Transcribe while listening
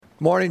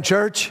Morning,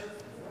 church.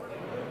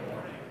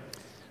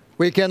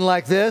 Weekend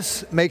like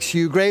this makes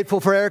you grateful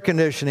for air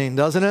conditioning,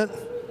 doesn't it?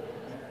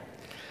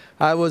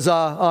 I was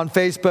on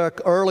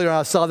Facebook earlier and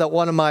I saw that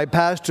one of my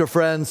pastor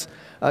friends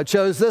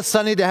chose this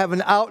Sunday to have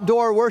an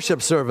outdoor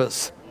worship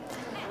service.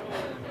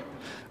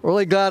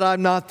 Really glad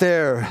I'm not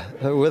there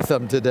with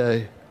them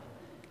today.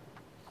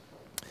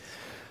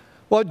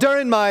 Well,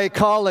 during my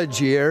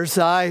college years,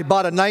 I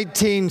bought a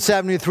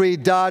 1973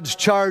 Dodge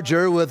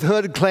Charger with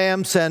hood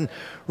clamps and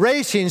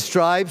racing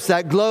stripes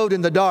that glowed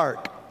in the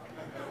dark.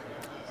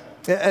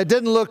 It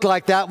didn't look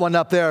like that one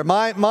up there.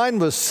 Mine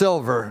was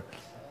silver.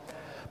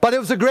 But it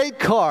was a great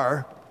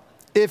car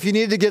if you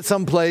needed to get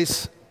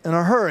someplace in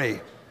a hurry.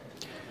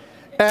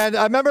 And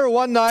I remember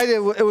one night, it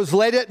was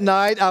late at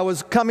night, I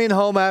was coming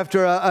home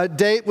after a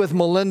date with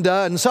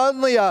Melinda, and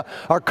suddenly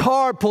our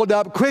car pulled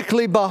up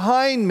quickly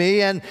behind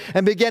me and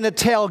began to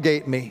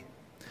tailgate me.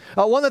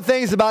 One of the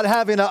things about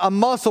having a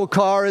muscle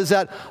car is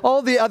that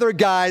all the other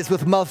guys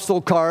with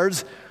muscle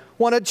cars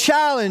want to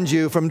challenge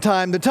you from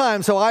time to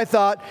time, so I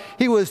thought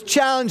he was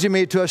challenging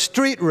me to a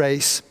street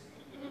race.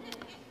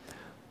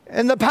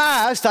 In the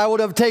past, I would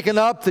have taken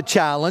up the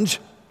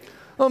challenge.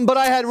 But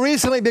I had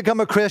recently become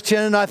a Christian,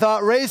 and I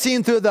thought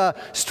racing through the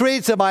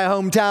streets of my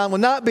hometown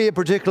would not be a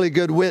particularly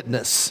good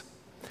witness.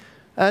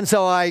 And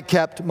so I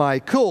kept my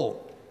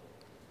cool.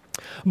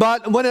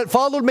 But when it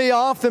followed me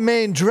off the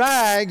main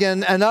drag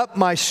and up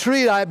my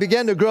street, I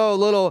began to grow a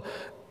little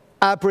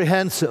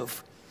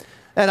apprehensive.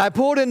 And I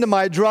pulled into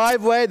my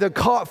driveway. The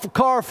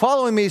car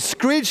following me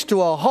screeched to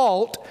a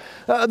halt.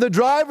 The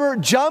driver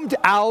jumped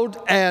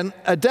out and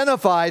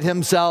identified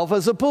himself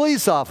as a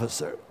police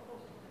officer.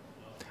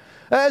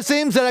 It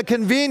seems that a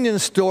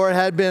convenience store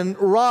had been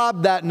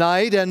robbed that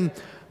night, and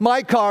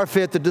my car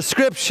fit the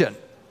description.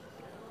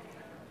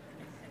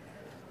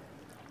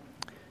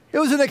 It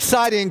was an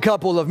exciting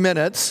couple of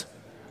minutes.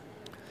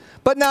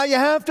 But now you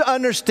have to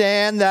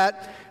understand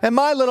that in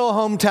my little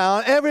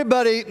hometown,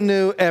 everybody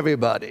knew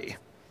everybody.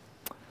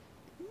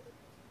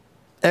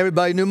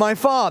 Everybody knew my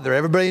father.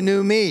 Everybody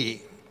knew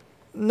me.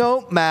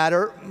 No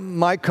matter,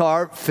 my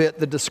car fit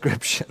the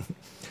description.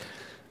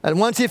 And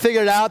once he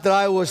figured out that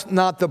I was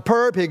not the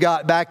perp, he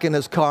got back in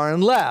his car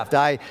and left.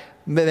 I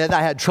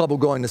had trouble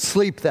going to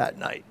sleep that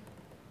night.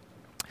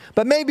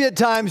 But maybe at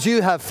times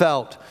you have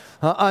felt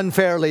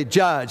unfairly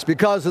judged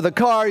because of the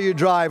car you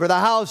drive or the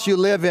house you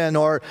live in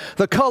or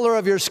the color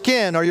of your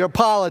skin or your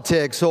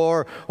politics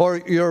or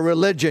your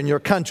religion,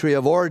 your country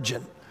of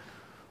origin.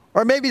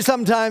 Or maybe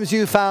sometimes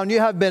you found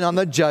you have been on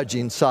the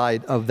judging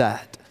side of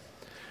that.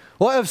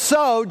 Well, if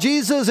so,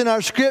 Jesus in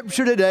our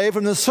scripture today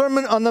from the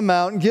Sermon on the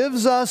Mount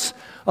gives us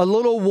a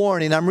little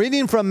warning. I'm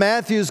reading from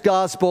Matthew's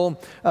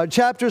Gospel,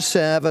 chapter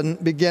 7,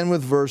 begin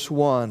with verse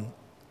 1.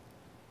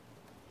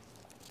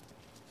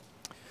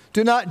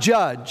 Do not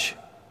judge,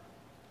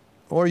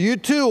 or you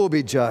too will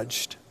be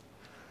judged.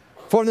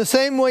 For in the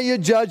same way you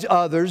judge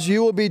others,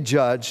 you will be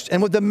judged.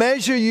 And with the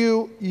measure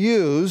you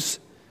use,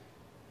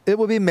 it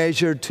will be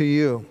measured to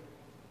you.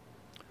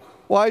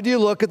 Why do you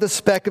look at the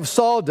speck of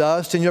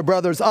sawdust in your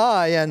brother's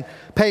eye and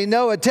pay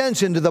no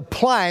attention to the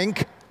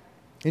plank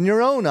in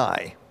your own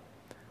eye?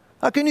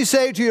 How can you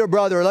say to your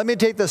brother, let me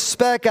take the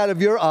speck out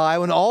of your eye,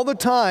 when all the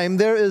time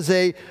there is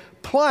a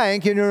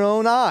plank in your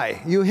own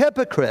eye? You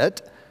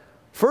hypocrite,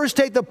 first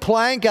take the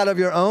plank out of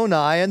your own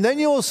eye, and then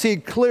you will see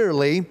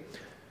clearly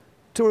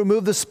to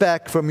remove the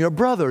speck from your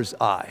brother's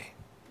eye.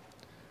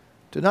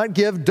 Do not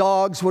give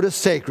dogs what is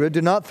sacred.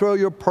 Do not throw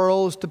your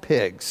pearls to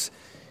pigs.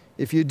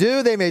 If you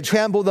do, they may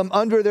trample them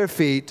under their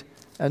feet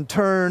and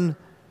turn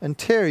and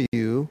tear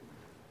you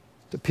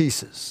to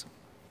pieces.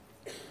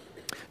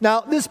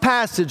 Now, this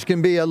passage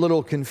can be a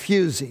little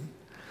confusing.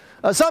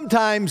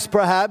 Sometimes,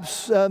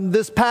 perhaps,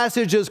 this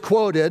passage is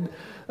quoted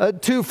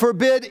to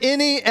forbid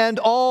any and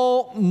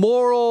all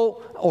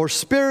moral or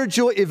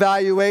spiritual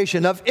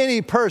evaluation of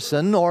any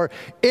person or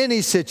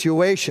any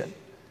situation.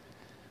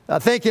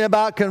 Thinking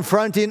about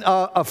confronting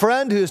a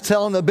friend who's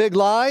telling a big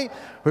lie,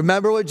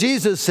 remember what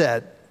Jesus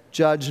said.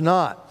 Judge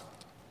not.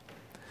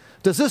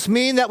 Does this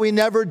mean that we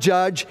never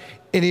judge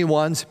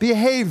anyone's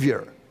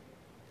behavior?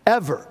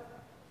 Ever?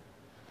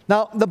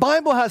 Now, the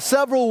Bible has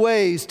several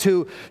ways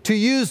to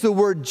use the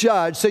word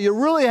judge, so you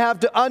really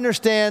have to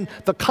understand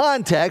the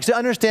context to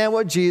understand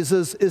what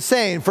Jesus is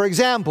saying. For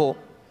example,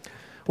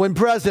 when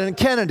President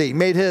Kennedy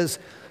made his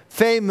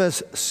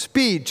famous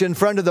speech in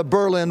front of the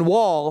Berlin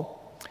Wall,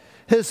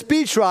 his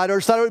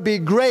speechwriters thought it would be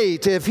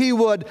great if he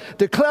would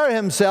declare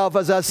himself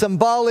as a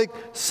symbolic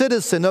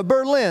citizen of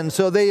Berlin.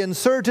 So they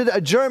inserted a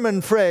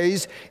German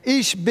phrase,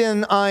 Ich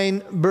bin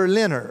ein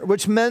Berliner,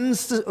 which meant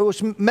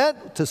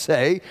to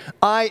say,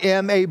 I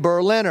am a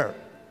Berliner.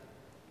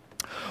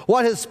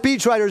 What his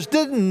speechwriters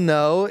didn't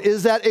know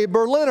is that a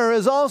Berliner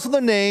is also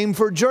the name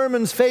for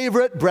Germans'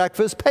 favorite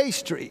breakfast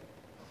pastry.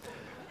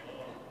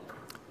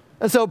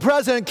 And so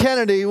President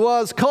Kennedy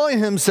was calling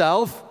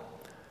himself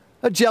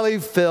a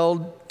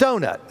jelly-filled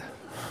donut.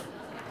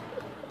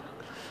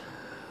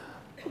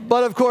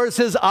 But of course,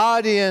 his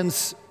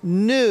audience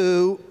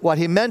knew what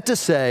he meant to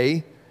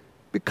say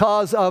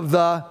because of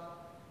the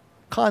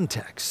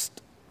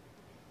context.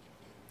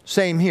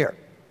 Same here.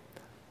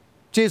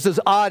 Jesus'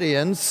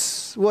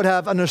 audience would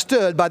have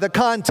understood by the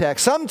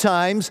context.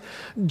 Sometimes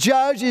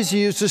judge is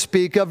used to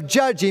speak of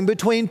judging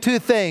between two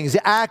things,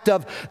 the act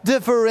of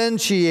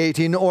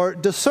differentiating or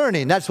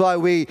discerning. That's why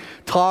we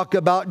talk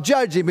about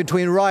judging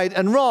between right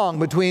and wrong,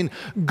 between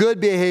good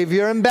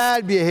behavior and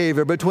bad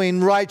behavior,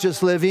 between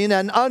righteous living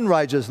and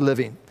unrighteous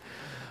living.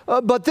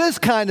 But this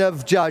kind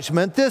of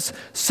judgment, this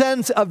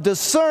sense of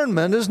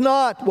discernment, is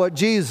not what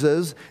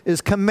Jesus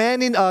is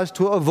commanding us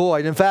to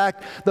avoid. In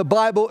fact, the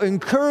Bible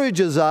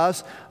encourages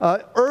us,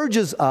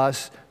 urges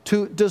us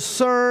to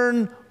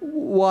discern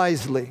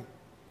wisely.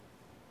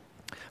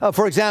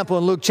 For example,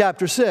 in Luke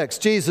chapter 6,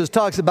 Jesus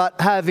talks about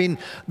having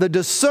the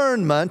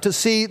discernment to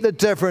see the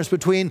difference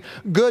between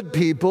good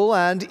people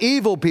and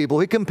evil people.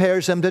 He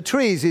compares them to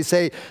trees. He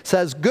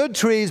says good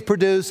trees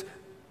produce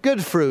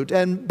good fruit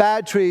and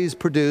bad trees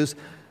produce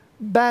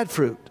bad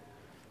fruit.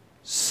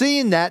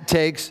 Seeing that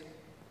takes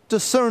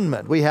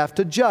discernment. We have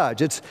to judge.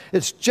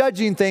 It's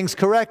judging things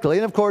correctly,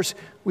 and of course,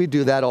 we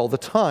do that all the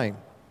time.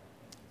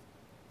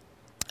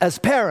 As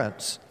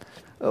parents,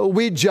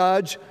 we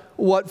judge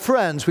what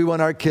friends we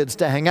want our kids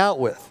to hang out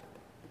with.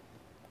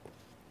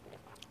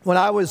 When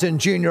I was in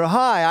junior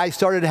high, I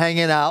started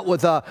hanging out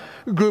with a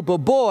group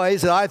of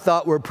boys that I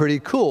thought were pretty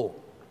cool.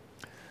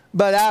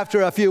 But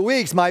after a few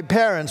weeks, my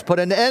parents put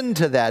an end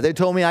to that. They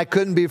told me I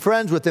couldn't be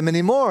friends with them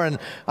anymore, and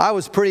I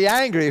was pretty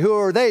angry. Who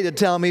are they to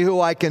tell me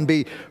who I can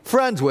be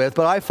friends with?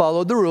 But I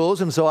followed the rules,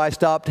 and so I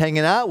stopped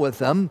hanging out with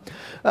them.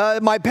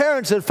 My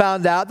parents had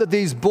found out that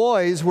these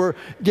boys were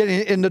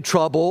getting into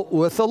trouble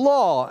with the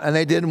law, and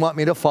they didn't want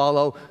me to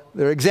follow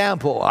their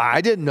example. I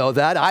didn't know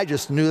that. I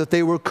just knew that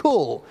they were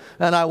cool,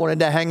 and I wanted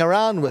to hang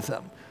around with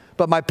them.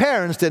 But my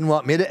parents didn't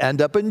want me to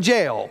end up in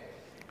jail,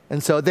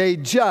 and so they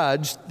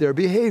judged their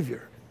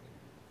behavior.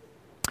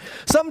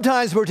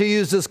 Sometimes we're to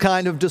use this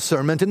kind of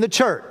discernment in the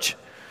church.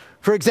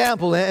 For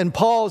example, in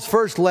Paul's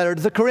first letter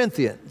to the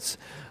Corinthians,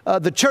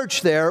 the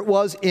church there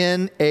was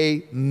in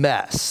a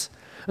mess.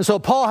 And so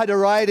Paul had to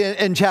write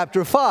in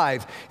chapter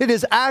 5, it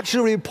is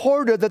actually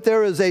reported that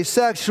there is a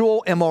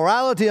sexual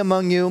immorality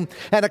among you,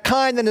 and a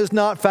kind that is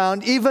not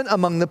found even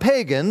among the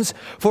pagans,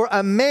 for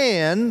a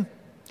man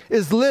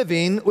is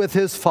living with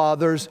his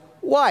father's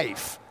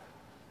wife.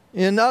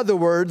 In other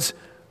words,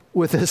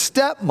 with his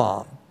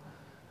stepmom.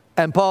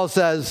 And Paul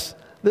says,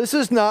 this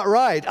is not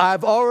right.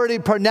 I've already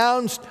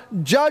pronounced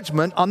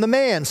judgment on the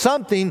man.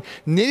 Something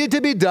needed to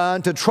be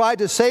done to try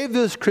to save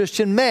this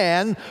Christian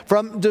man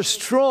from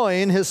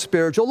destroying his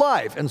spiritual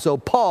life. And so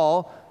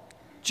Paul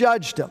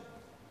judged him.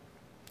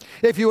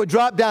 If you would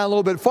drop down a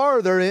little bit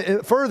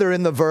further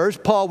in the verse,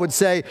 Paul would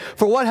say,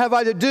 for what have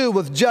I to do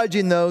with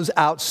judging those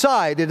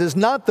outside? It is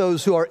not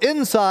those who are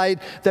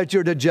inside that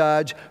you're to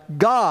judge.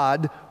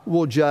 God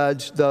will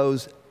judge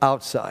those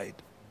outside.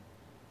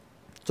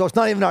 So it's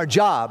not even our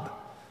job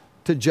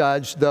to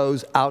judge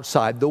those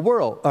outside the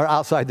world or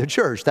outside the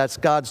church. That's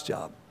God's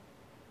job.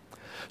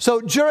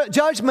 So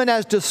judgment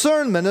as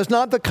discernment is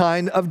not the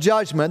kind of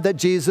judgment that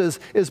Jesus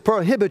is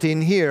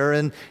prohibiting here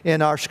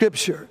in our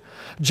scripture.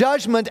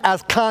 Judgment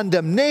as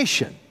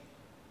condemnation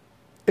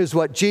is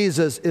what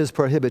Jesus is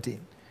prohibiting.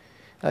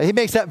 He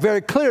makes that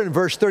very clear in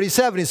verse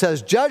 37. He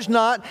says, judge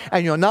not,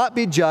 and you'll not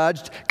be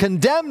judged.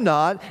 Condemn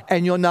not,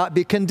 and you'll not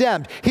be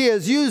condemned. He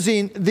is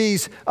using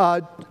these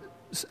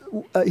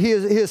he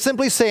is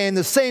simply saying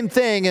the same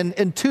thing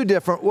in two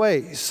different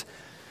ways.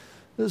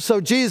 So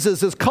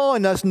Jesus is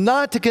calling us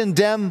not to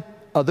condemn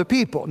other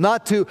people,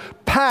 not to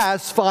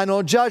pass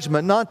final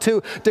judgment, not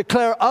to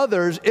declare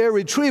others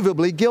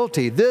irretrievably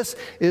guilty. This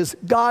is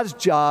God's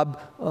job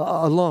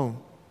alone.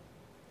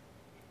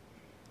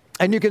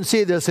 And you can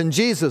see this in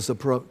Jesus'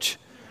 approach.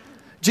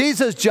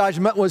 Jesus'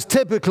 judgment was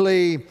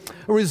typically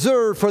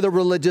reserved for the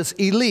religious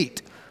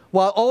elite,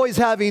 while always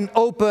having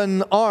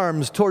open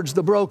arms towards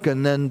the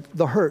broken and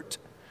the hurt.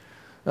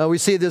 We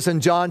see this in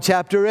John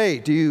chapter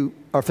 8. You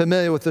are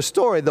familiar with the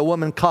story, the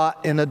woman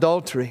caught in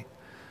adultery.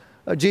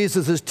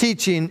 Jesus is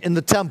teaching in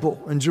the temple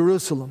in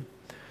Jerusalem.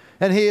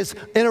 And he is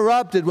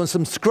interrupted when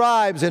some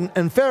scribes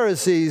and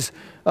Pharisees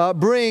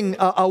bring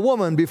a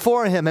woman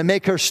before him and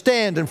make her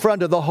stand in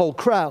front of the whole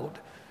crowd.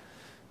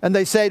 And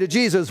they say to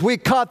Jesus, we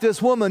caught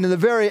this woman in the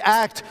very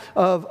act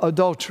of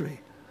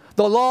adultery.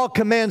 The law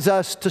commands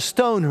us to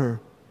stone her.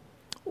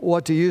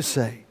 What do you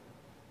say?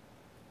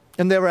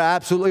 And they were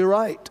absolutely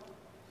right.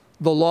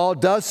 The law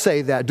does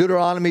say that.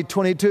 Deuteronomy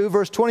 22,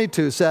 verse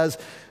 22 says,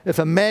 if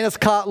a man is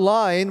caught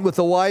lying with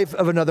the wife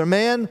of another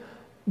man,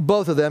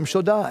 both of them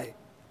shall die.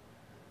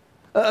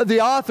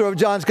 The author of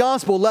John's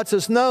Gospel lets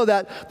us know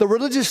that the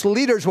religious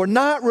leaders were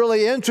not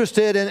really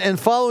interested in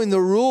following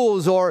the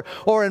rules or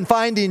in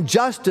finding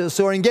justice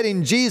or in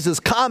getting Jesus'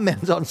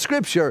 comments on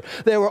Scripture.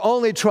 They were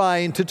only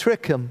trying to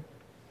trick him.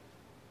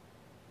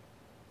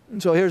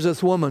 And so here's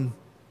this woman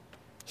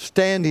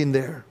standing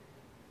there,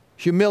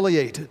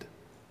 humiliated,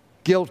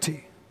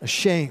 guilty,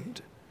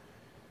 ashamed.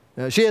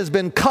 She has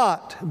been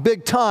caught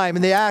big time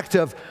in the act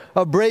of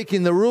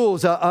breaking the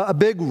rules, a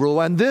big rule,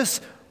 and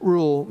this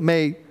rule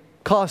may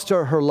cost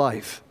her her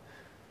life.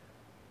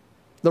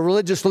 The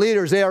religious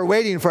leaders, they are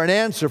waiting for an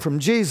answer from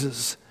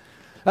Jesus.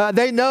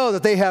 They know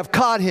that they have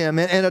caught him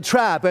in a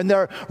trap, and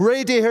they're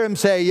ready to hear him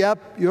say, yep,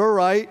 you're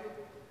right.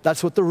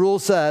 That's what the rule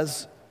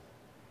says.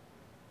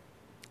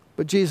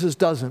 But Jesus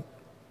doesn't.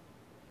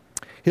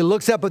 He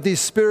looks up at these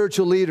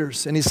spiritual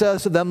leaders, and he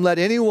says to them, let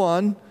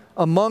anyone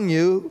among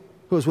you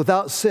who is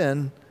without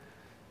sin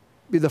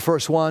be the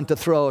first one to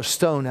throw a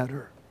stone at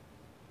her.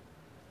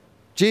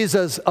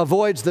 Jesus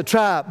avoids the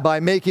trap by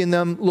making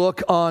them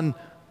look on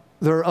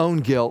their own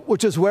guilt,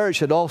 which is where it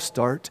should all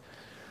start.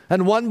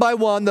 And one by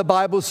one, the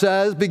Bible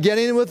says,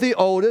 beginning with the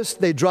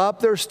oldest, they drop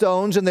their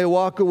stones and they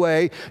walk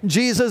away.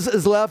 Jesus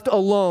is left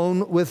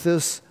alone with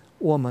this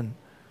woman.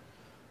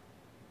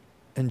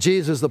 And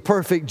Jesus, the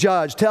perfect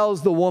judge,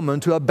 tells the woman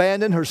to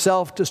abandon her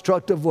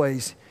self-destructive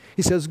ways.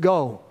 He says,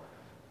 go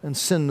and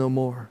sin no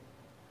more.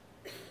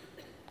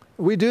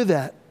 We do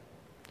that.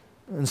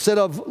 Instead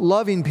of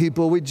loving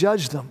people, we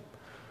judge them.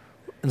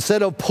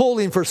 Instead of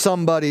pulling for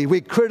somebody, we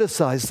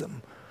criticize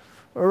them.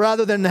 Or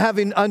rather than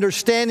having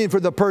understanding for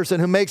the person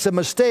who makes a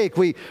mistake,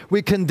 we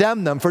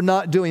condemn them for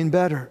not doing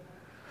better.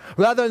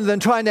 Rather than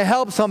trying to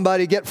help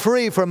somebody get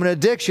free from an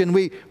addiction,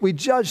 we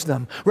judge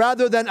them.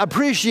 Rather than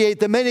appreciate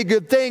the many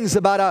good things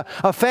about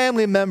a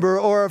family member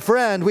or a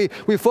friend,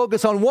 we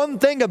focus on one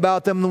thing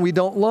about them that we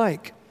don't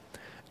like.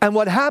 And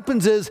what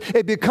happens is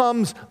it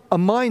becomes a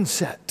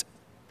mindset.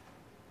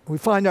 We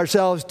find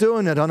ourselves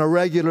doing it on a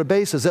regular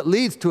basis. It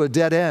leads to a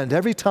dead end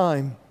every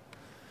time.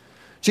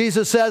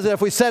 Jesus says that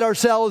if we set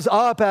ourselves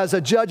up as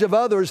a judge of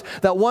others,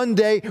 that one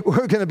day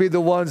we're going to be the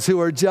ones who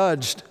are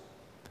judged.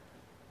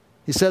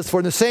 He says,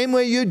 for in the same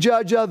way you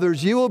judge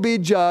others, you will be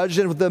judged,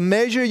 and with the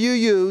measure you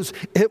use,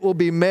 it will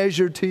be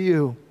measured to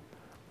you.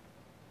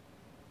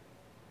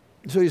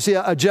 So you see,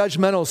 a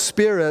judgmental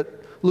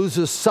spirit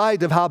loses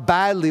sight of how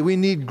badly we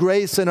need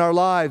grace in our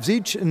lives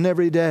each and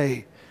every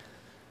day.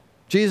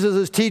 Jesus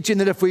is teaching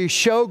that if we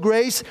show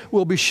grace,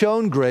 we'll be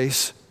shown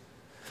grace.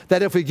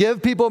 That if we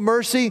give people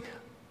mercy,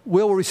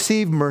 we'll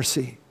receive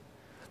mercy.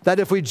 That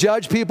if we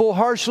judge people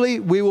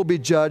harshly, we will be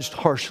judged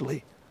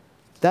harshly.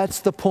 That's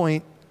the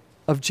point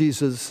of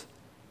Jesus'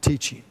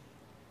 teaching.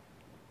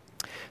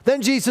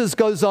 Then Jesus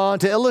goes on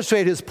to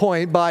illustrate his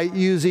point by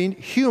using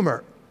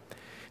humor.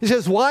 He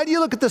says, why do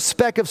you look at the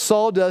speck of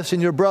sawdust in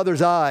your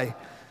brother's eye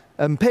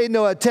and pay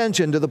no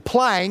attention to the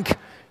plank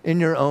in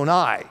your own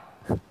eye?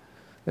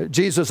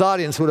 Jesus'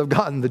 audience would have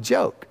gotten the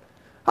joke.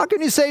 How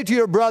can you say to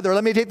your brother,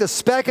 let me take the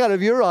speck out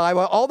of your eye,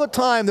 while all the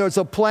time there's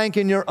a plank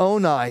in your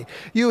own eye?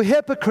 You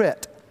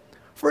hypocrite.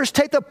 First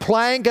take the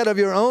plank out of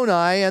your own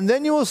eye, and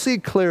then you will see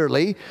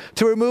clearly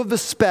to remove the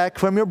speck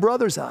from your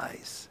brother's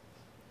eyes.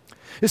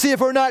 You see,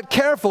 if we're not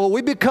careful,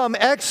 we become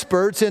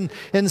experts in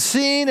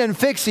seeing and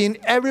fixing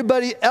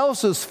everybody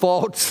else's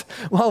faults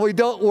while we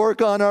don't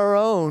work on our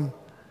own.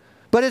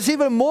 But it's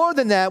even more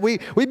than that. We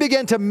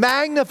begin to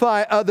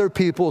magnify other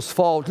people's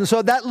faults. And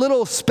so that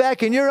little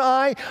speck in your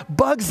eye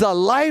bugs the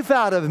life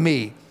out of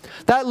me.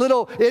 That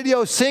little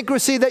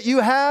idiosyncrasy that you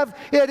have,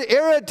 it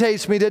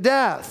irritates me to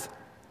death.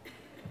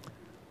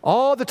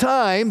 All the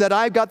time that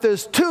I've got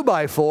this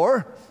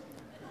 2x4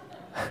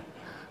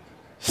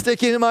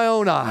 sticking in my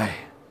own eye.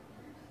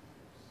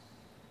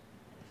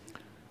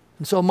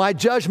 And so my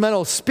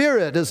judgmental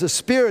spirit is a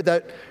spirit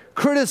that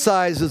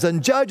criticizes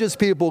and judges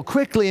people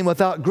quickly and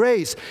without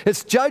grace.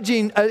 It's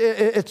jumping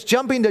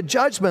to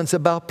judgments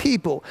about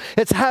people.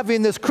 It's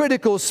having this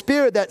critical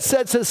spirit that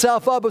sets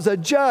itself up as a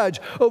judge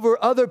over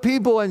other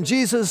people. And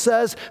Jesus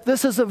says,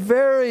 this is a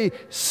very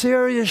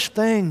serious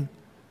thing.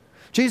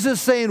 Jesus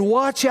is saying,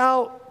 watch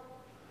out,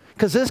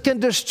 because this can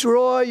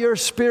destroy your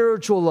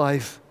spiritual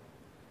life.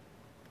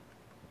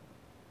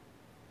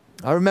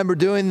 I remember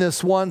doing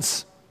this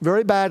once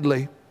very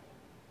badly.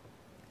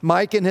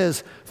 Mike and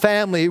his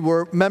family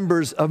were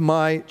members of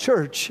my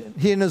church.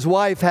 He and his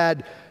wife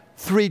had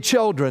 3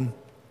 children.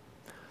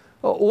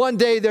 One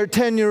day, their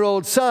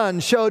 10-year-old son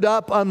showed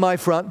up on my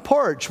front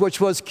porch,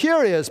 which was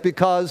curious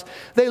because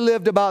they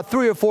lived about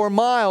 3 or 4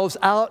 miles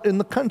out in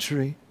the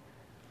country.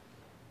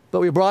 But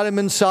we brought him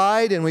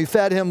inside and we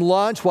fed him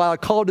lunch while I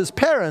called his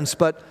parents,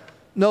 but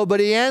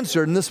nobody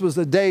answered. And this was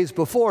the days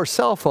before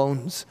cell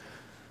phones.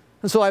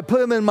 And so I put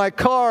him in my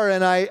car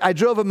and I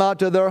drove him out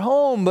to their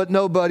home, but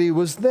nobody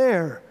was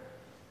there.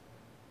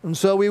 And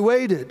so we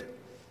waited,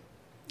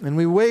 and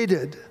we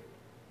waited,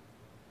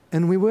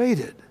 and we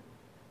waited.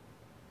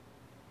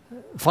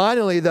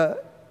 Finally,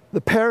 the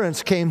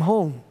parents came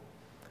home,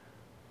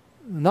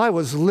 and I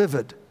was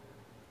livid.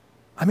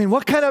 I mean,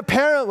 what kind of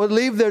parent would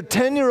leave their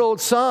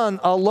 10-year-old son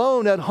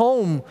alone at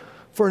home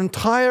for an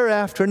entire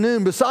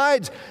afternoon?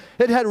 Besides,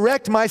 it had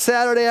wrecked my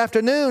Saturday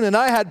afternoon, and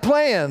I had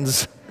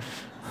plans.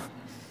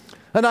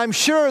 And I'm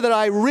sure that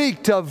I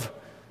reeked of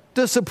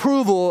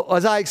disapproval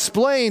as I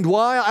explained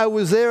why I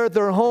was there at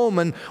their home.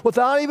 And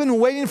without even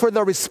waiting for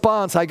their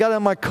response, I got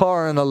in my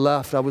car and I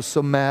left. I was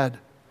so mad.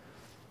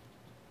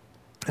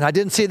 And I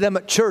didn't see them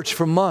at church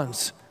for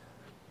months.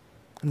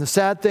 And the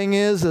sad thing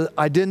is that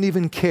I didn't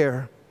even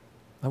care.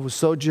 I was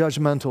so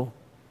judgmental.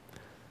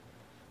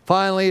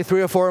 Finally,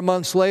 3 or 4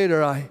 months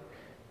later, I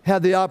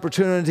had the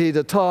opportunity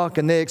to talk,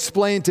 and they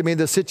explained to me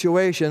the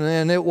situation,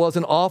 and it was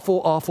an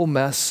awful, awful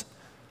mess.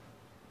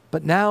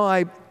 But now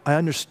I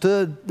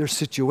understood their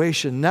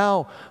situation.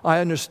 Now I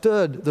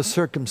understood the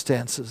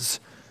circumstances.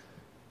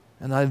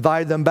 And I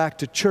invited them back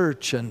to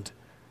church, and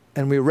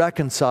we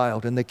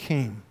reconciled, and they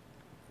came.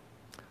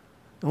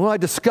 And what I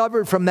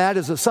discovered from that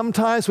is that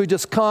sometimes we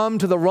just come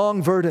to the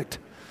wrong verdict.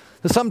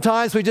 That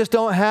sometimes we just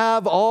don't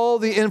have all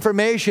the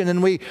information,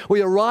 and we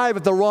arrive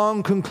at the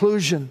wrong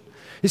conclusion.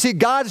 You see,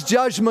 God's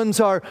judgments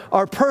are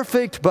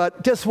perfect,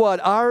 but guess what?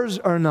 Ours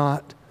are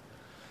not.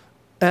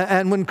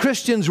 And when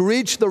Christians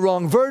reach the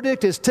wrong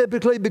verdict, it's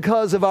typically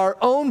because of our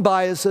own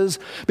biases,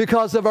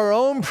 because of our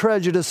own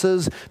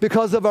prejudices,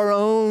 because of our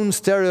own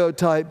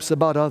stereotypes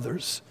about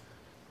others.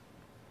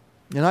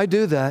 And I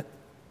do that.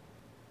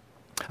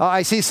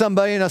 I see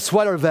somebody in a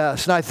sweater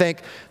vest, and I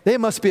think, they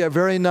must be a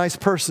very nice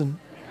person.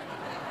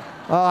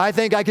 I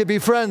think I could be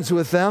friends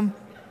with them.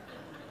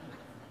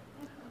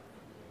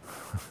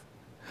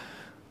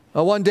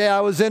 One day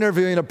I was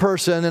interviewing a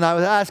person, and I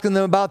was asking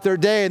them about their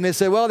day, and they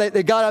said, well,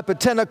 they got up at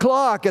 10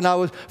 o'clock,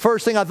 and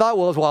first thing I thought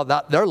was, well,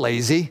 they're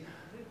lazy.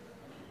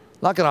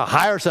 I'm not going to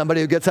hire somebody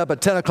who gets up at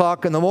 10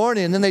 o'clock in the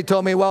morning. And then they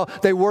told me, well,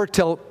 they work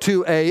till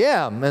 2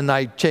 a.m., and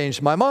I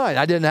changed my mind.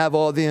 I didn't have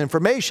all the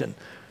information.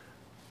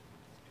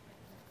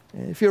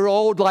 If you're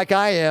old like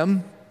I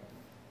am,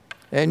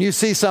 and you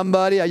see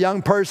somebody, a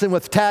young person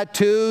with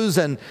tattoos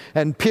and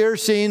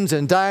piercings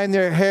and dyeing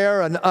their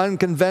hair an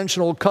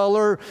unconventional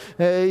color,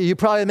 you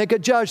probably make a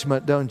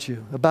judgment, don't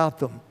you, about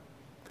them.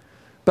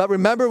 But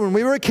remember when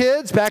we were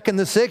kids back in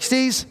the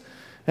 60s,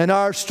 and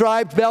our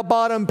striped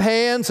bell-bottom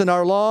pants and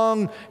our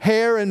long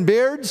hair and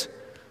beards?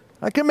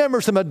 I can remember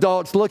some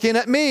adults looking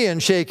at me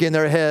and shaking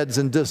their heads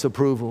in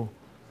disapproval.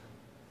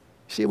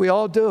 See, we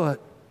all do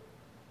it.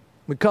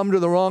 We come to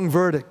the wrong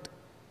verdict.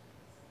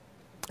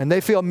 And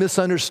they feel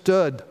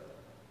misunderstood.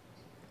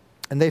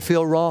 And they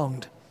feel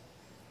wronged.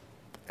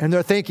 And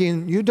they're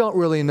thinking, you don't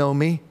really know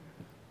me.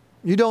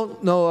 You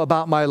don't know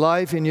about my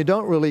life, and you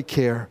don't really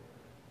care.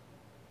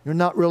 You're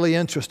not really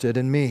interested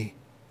in me.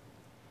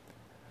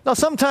 Now,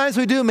 sometimes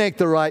we do make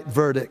the right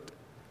verdict.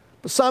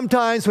 But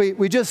sometimes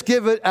we just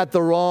give it at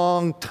the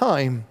wrong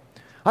time.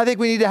 I think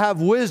we need to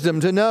have wisdom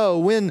to know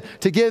when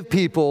to give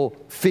people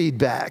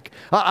feedback.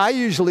 I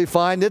usually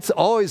find it's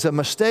always a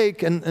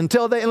mistake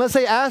unless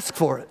they ask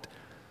for it.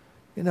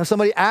 You know,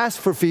 somebody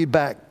asks for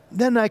feedback,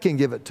 then I can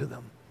give it to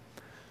them.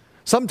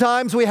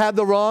 Sometimes we have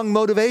the wrong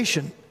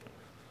motivation.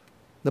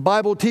 The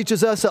Bible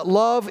teaches us that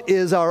love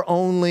is our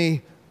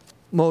only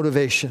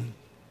motivation.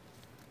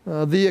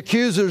 The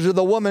accusers of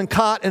the woman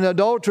caught in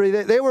adultery,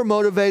 they were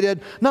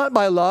motivated not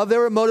by love, they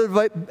were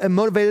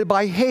motivated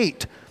by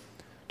hate.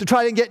 To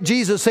try to get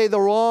Jesus to say the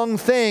wrong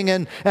thing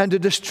and to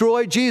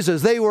destroy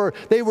Jesus. They were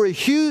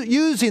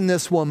using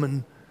this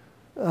woman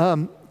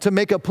to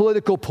make a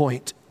political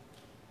point.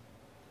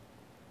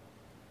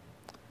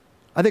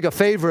 I think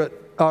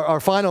our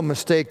final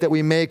mistake that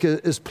we make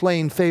is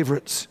playing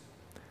favorites.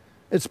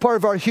 It's part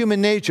of our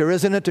human nature,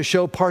 isn't it, to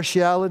show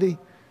partiality?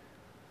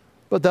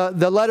 But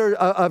the letter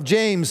of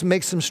James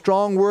makes some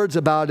strong words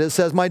about it. It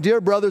says, my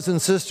dear brothers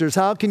and sisters,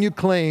 how can you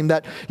claim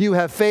that you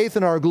have faith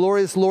in our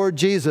glorious Lord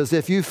Jesus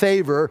if you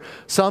favor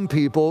some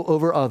people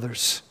over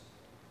others?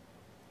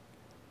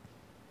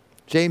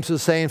 James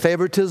is saying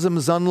favoritism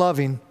is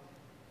unloving.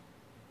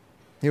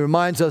 He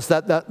reminds us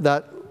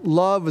that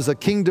love is a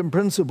kingdom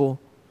principle.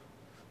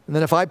 And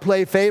then if I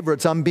play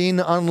favorites, I'm being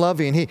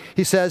unloving.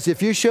 He says,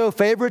 if you show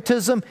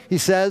favoritism, he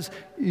says,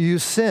 you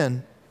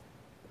sin.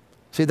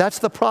 See, that's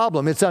the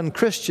problem. It's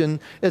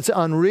unchristian, it's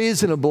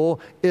unreasonable,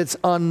 it's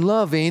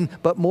unloving,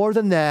 but more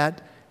than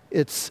that,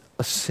 it's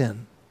a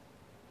sin.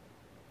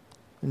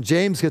 And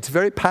James gets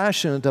very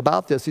passionate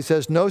about this. He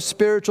says, no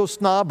spiritual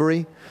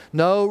snobbery,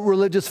 no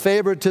religious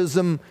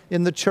favoritism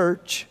in the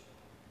church.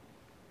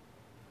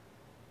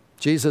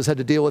 Jesus had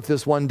to deal with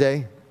this one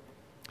day.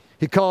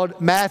 He called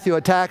Matthew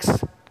a tax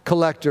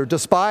collector,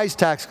 despised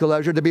tax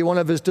collector, to be one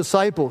of his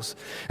disciples.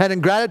 And in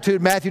gratitude,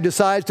 Matthew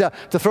decides to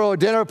throw a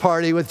dinner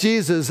party with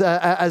Jesus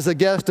as a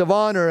guest of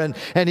honor.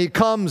 And he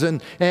comes,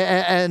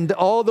 and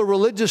all the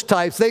religious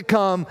types, they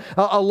come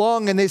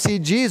along and they see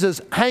Jesus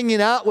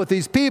hanging out with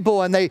these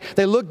people, and they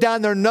look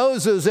down their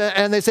noses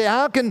and they say,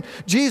 how can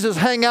Jesus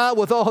hang out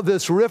with all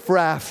this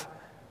riffraff?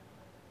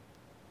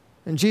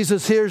 And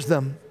Jesus hears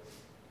them.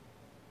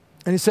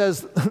 And he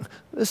says,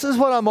 this is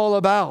what I'm all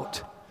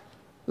about.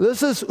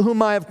 This is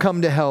whom I have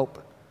come to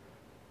help.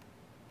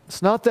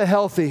 It's not the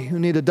healthy who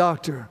need a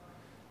doctor,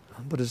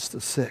 but it's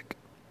the sick.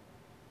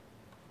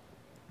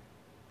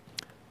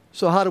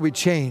 So how do we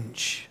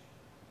change?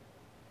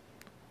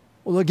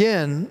 Well,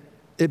 again,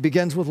 it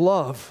begins with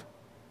love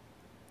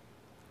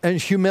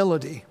and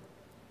humility.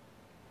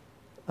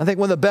 I think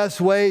one of the best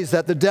ways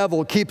that the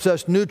devil keeps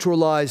us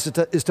neutralized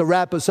is to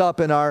wrap us up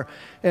in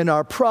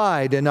our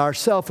pride and our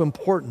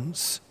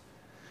self-importance.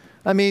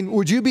 I mean,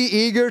 would you be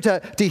eager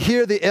to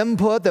hear the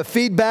input, the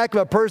feedback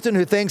of a person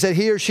who thinks that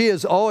he or she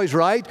is always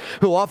right,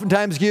 who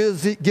oftentimes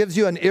gives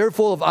you an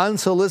earful of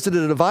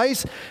unsolicited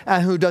advice,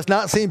 and who does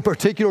not seem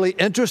particularly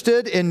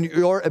interested in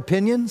your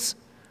opinions?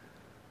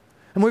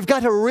 And we've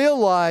got to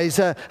realize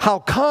how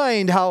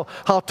kind, how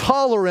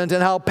tolerant,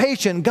 and how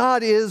patient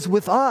God is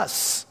with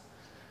us.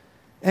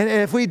 And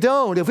if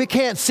we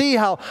can't see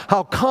how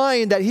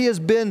kind that He has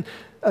been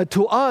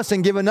to us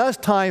and given us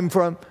time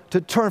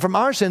to turn from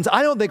our sins,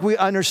 I don't think we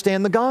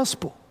understand the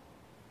gospel.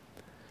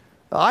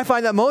 I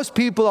find that most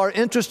people are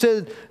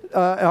interested,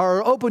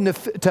 are open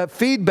to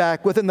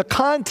feedback within the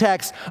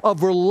context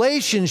of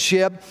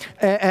relationship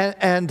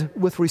and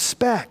with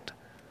respect.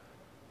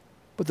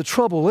 But the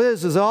trouble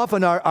is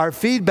often our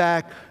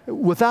feedback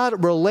without a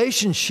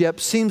relationship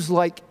seems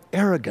like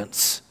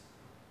arrogance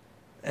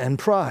and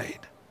pride.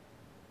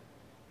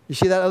 You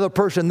see, that other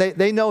person,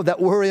 they know that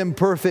we're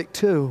imperfect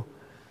too.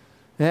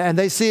 And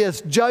they see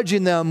us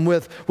judging them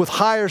with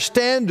higher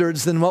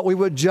standards than what we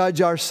would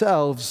judge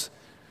ourselves.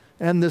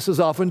 And this is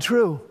often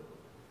true.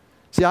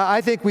 See,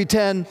 I think we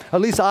tend,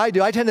 at least I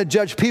do, I tend to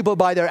judge people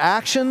by their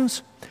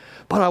actions,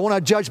 but I want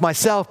to judge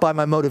myself by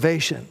my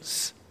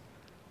motivations.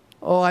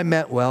 Oh, I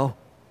meant well.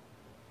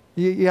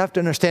 You have to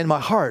understand my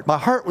heart. My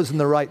heart was in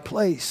the right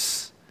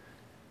place.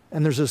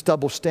 And there's this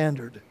double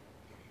standard.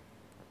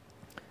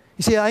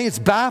 You see, I think it's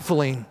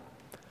baffling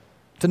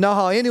to know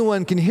how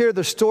anyone can hear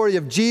the story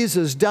of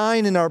Jesus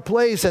dying in our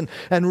place and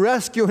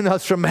rescuing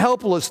us from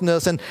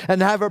helplessness and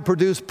have it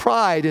produce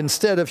pride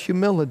instead of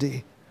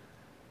humility.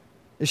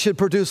 It should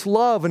produce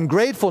love and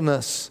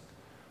gratefulness,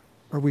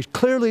 or we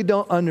clearly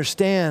don't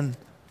understand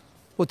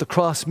what the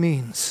cross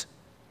means.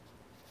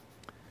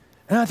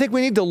 And I think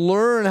we need to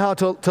learn how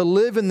to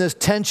live in this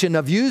tension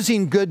of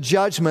using good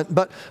judgment,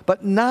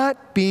 but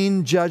not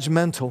being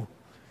judgmental.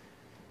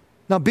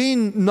 Now,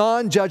 being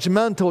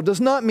non-judgmental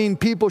does not mean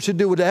people should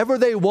do whatever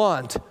they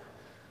want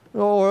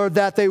or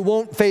that they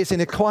won't face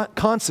any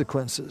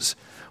consequences.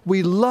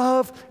 We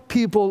love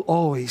people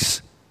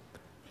always.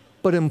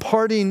 But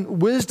imparting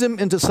wisdom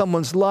into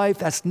someone's life,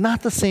 that's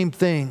not the same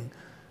thing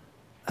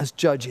as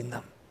judging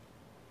them.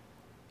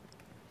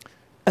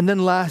 And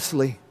then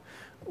lastly,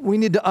 we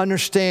need to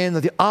understand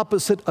that the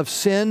opposite of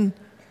sin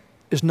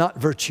is not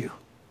virtue.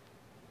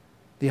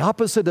 The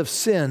opposite of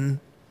sin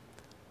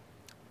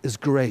is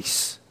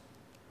grace.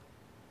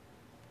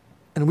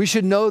 And we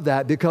should know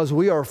that because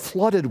we are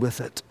flooded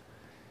with it.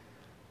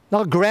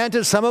 Now,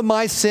 granted, some of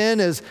my sin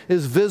is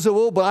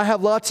visible, but I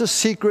have lots of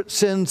secret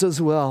sins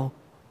as well.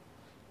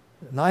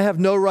 And I have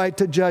no right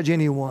to judge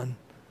anyone.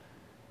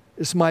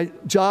 It's my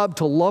job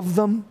to love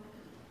them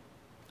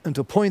and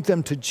to point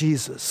them to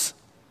Jesus.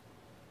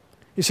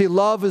 You see,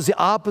 love is the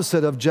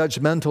opposite of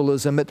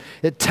judgmentalism.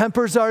 It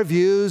tempers our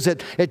views,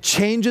 it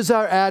changes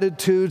our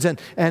attitudes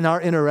and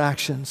our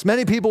interactions.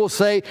 Many people will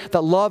say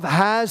that love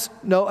has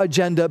no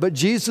agenda, but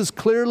Jesus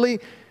clearly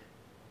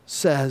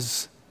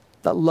says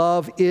that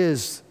love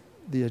is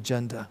the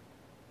agenda.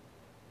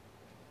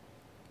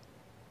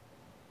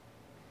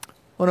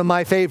 One of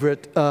my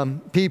favorite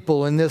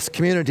people in this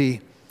community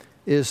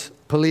is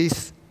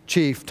Police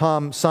Chief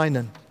Tom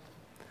Synan.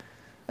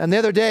 And the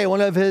other day,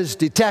 one of his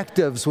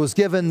detectives was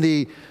given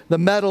the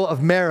Medal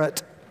of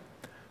Merit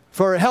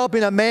for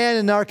helping a man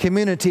in our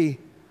community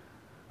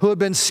who had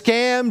been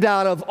scammed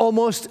out of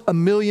almost $1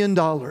 million.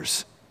 Well,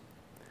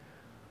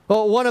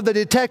 one of the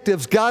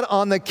detectives got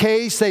on the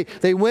case.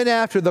 They went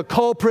after the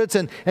culprits,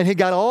 and he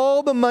got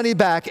all the money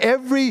back.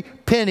 Every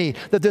penny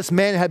that this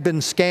man had been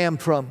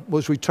scammed from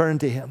was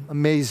returned to him.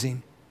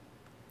 Amazing.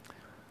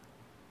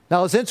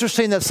 Now, it's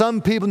interesting that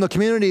some people in the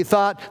community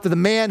thought that the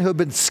man who had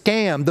been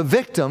scammed, the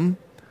victim,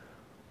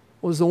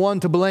 was the one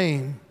to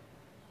blame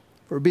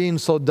for being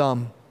so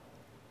dumb.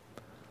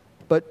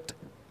 But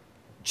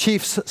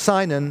Chief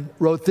Synan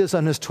wrote this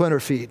on his Twitter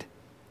feed.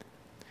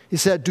 He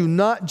said, "Do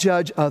not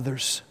judge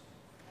others.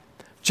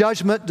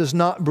 Judgment does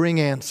not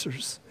bring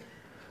answers.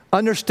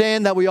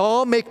 Understand that we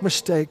all make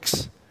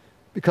mistakes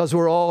because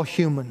we're all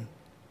human.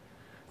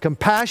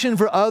 Compassion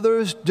for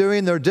others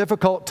during their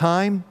difficult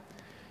time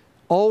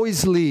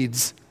always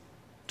leads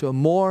to a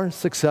more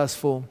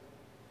successful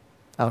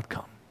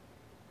outcome."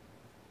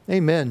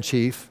 Amen,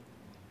 Chief.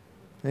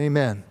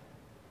 Amen.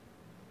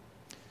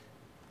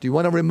 Do you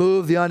want to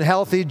remove the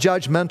unhealthy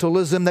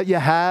judgmentalism that you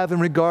have in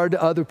regard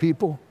to other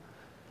people?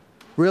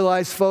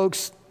 Realize,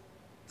 folks,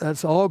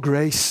 that's all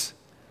grace.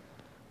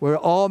 We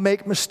all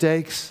make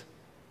mistakes.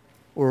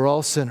 We're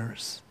all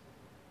sinners.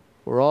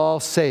 We're all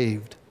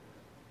saved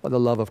by the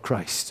love of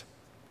Christ.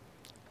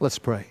 Let's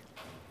pray.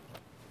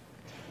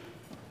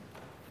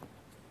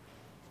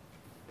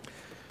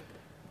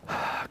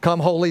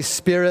 Come, Holy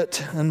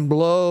Spirit, and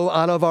blow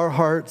out of our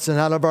hearts and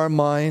out of our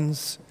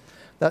minds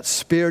that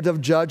spirit of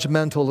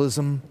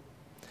judgmentalism,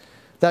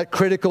 that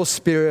critical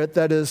spirit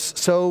that is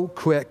so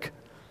quick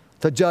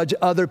to judge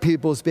other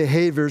people's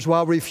behaviors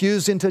while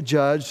refusing to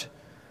judge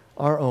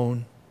our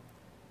own.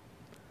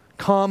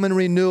 Come and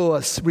renew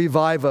us,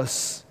 revive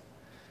us,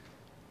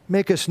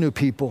 make us new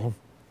people.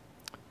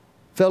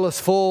 Fill us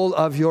full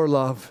of your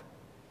love.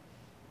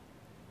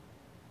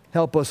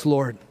 Help us,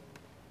 Lord.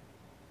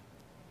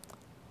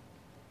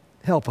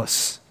 Help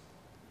us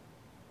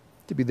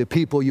to be the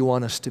people you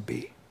want us to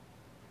be.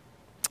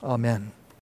 Amen.